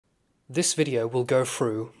This video will go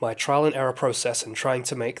through my trial and error process in trying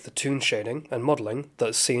to make the toon shading and modelling that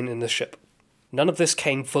is seen in this ship. None of this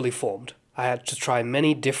came fully formed. I had to try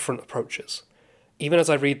many different approaches. Even as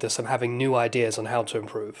I read this, I'm having new ideas on how to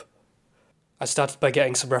improve. I started by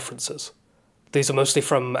getting some references. These are mostly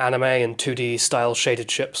from anime and 2D style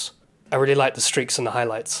shaded ships. I really like the streaks and the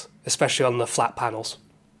highlights, especially on the flat panels.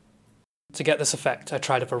 To get this effect, I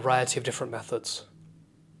tried a variety of different methods.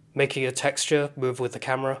 Making a texture move with the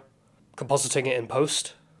camera, compositing it in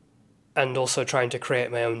post, and also trying to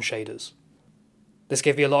create my own shaders. This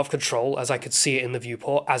gave me a lot of control as I could see it in the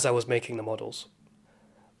viewport as I was making the models.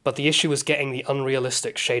 But the issue was getting the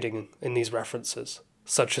unrealistic shading in these references,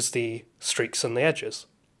 such as the streaks and the edges.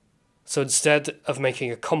 So instead of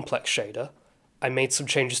making a complex shader, I made some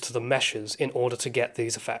changes to the meshes in order to get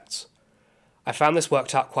these effects. I found this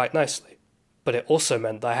worked out quite nicely, but it also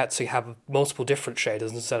meant that I had to have multiple different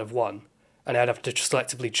shaders instead of one, and I'd have to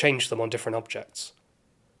selectively change them on different objects.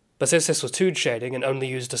 But since this was toon shading and only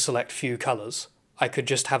used a select few colours, I could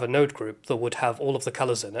just have a node group that would have all of the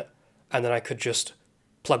colours in it, and then I could just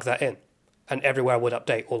plug that in, and everywhere would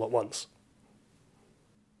update all at once.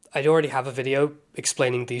 I'd already have a video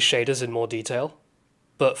explaining these shaders in more detail,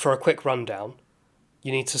 but for a quick rundown,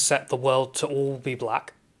 you need to set the world to all be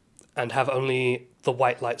black, and have only the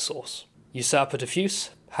white light source. You set up a diffuse,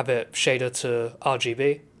 have it shader to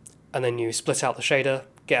RGB, and then you split out the shader,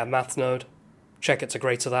 get a math node, check it to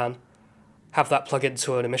greater than, have that plug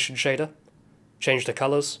into an emission shader, change the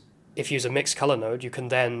colours. If you use a mixed colour node, you can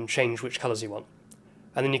then change which colours you want.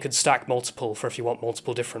 And then you can stack multiple for if you want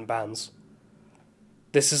multiple different bands.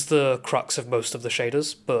 This is the crux of most of the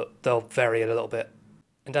shaders, but they'll vary a little bit.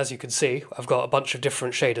 And as you can see, I've got a bunch of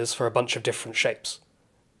different shaders for a bunch of different shapes.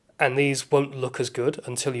 And these won't look as good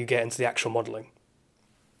until you get into the actual modelling.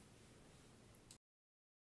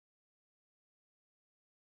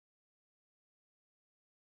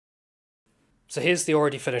 So here's the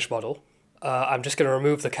already finished model. I'm just going to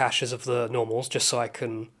remove the caches of the normals just so I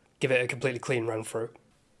can give it a completely clean run through.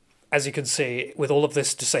 As you can see, with all of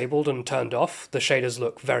this disabled and turned off, the shaders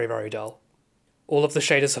look very, very dull. All of the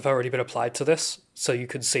shaders have already been applied to this, so you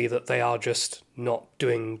can see that they are just not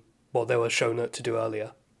doing what they were shown to do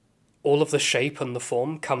earlier. All of the shape and the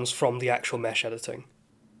form comes from the actual mesh editing.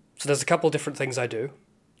 So there's a couple different things I do.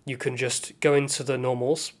 You can just go into the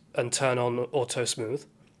normals and turn on auto smooth,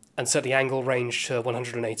 and set the angle range to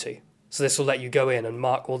 180. So this will let you go in and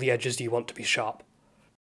mark all the edges you want to be sharp.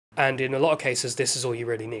 And in a lot of cases, this is all you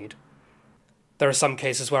really need. There are some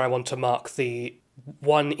cases where I want to mark the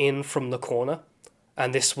one in from the corner,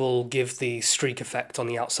 and this will give the streak effect on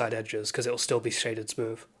the outside edges because it will still be shaded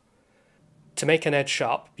smooth. To make an edge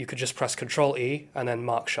sharp, you could just press Ctrl E and then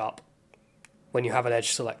mark sharp when you have an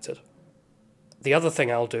edge selected. The other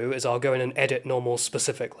thing I'll do is I'll go in and edit normals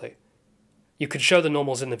specifically. You can show the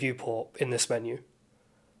normals in the viewport in this menu.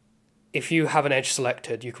 If you have an edge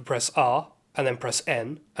selected, you can press R and then press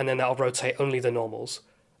N, and then that'll rotate only the normals.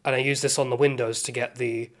 And I use this on the windows to get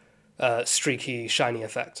the streaky, shiny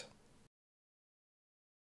effect.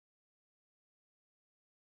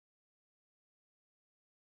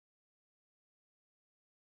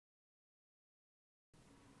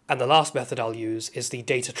 And the last method I'll use is the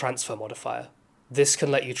data transfer modifier. This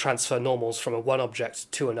can let you transfer normals from one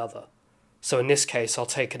object to another. So in this case, I'll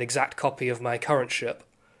take an exact copy of my current ship,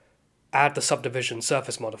 add the subdivision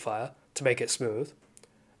surface modifier to make it smooth,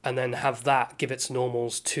 and then have that give its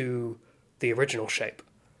normals to the original shape,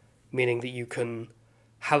 meaning that you can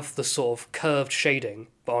have the sort of curved shading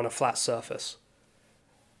but on a flat surface.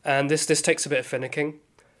 And this takes a bit of finicking.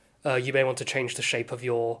 You may want to change the shape of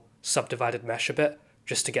your subdivided mesh a bit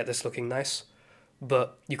just to get this looking nice,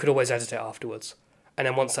 but you could always edit it afterwards. And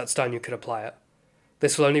then once that's done, you can apply it.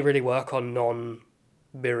 This will only really work on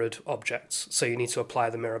non-mirrored objects, so you need to apply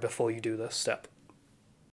the mirror before you do this step.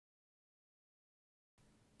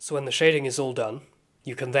 So when the shading is all done,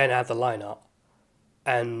 you can then add the line art.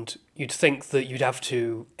 And you'd think that you'd have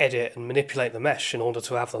to edit and manipulate the mesh in order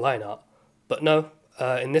to have the line art. But no,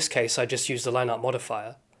 in this case I just use the line art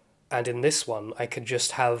modifier, and in this one I can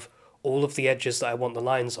just have all of the edges that I want the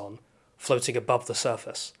lines on floating above the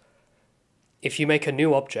surface. If you make a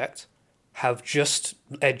new object, have just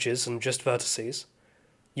edges and just vertices,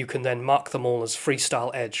 you can then mark them all as freestyle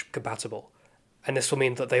edge compatible, and this will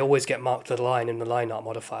mean that they always get marked with a line in the line art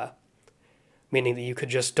modifier, meaning that you could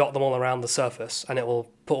just dot them all around the surface and it will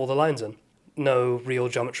put all the lines in. No real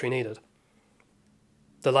geometry needed.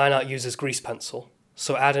 The line art uses grease pencil,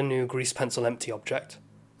 so add a new grease pencil empty object,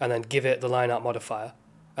 and then give it the line art modifier,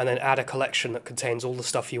 and then add a collection that contains all the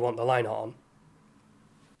stuff you want the line art on.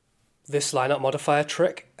 This line art modifier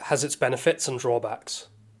trick has its benefits and drawbacks.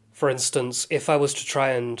 For instance, if I was to try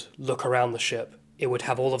and look around the ship, it would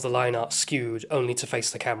have all of the line art skewed only to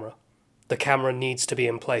face the camera. The camera needs to be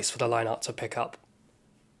in place for the line art to pick up.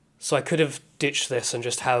 So I could have ditched this and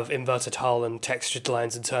just have inverted hull and textured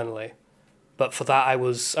lines internally, but for that I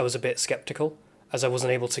was a bit skeptical, as I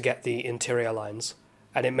wasn't able to get the interior lines,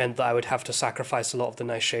 and it meant that I would have to sacrifice a lot of the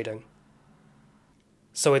nice shading.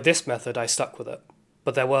 So with this method I stuck with it,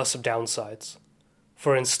 but there were some downsides.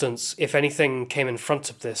 For instance, if anything came in front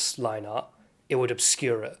of this line art, it would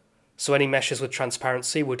obscure it, so any meshes with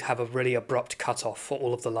transparency would have a really abrupt cutoff for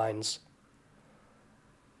all of the lines.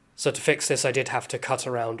 So to fix this I did have to cut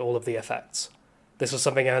around all of the effects. This was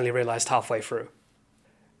something I only realised halfway through.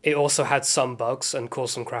 It also had some bugs and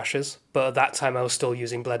caused some crashes, but at that time I was still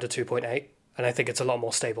using Blender 2.8, and I think it's a lot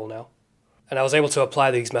more stable now. And I was able to apply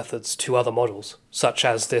these methods to other models, such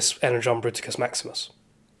as this Energon Bruticus Maximus.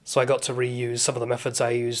 So I got to reuse some of the methods I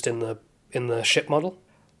used in the ship model,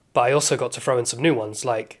 but I also got to throw in some new ones,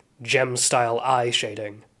 like gem-style eye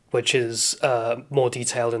shading, which is more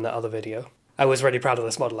detailed in that other video. I was really proud of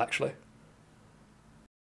this model, actually.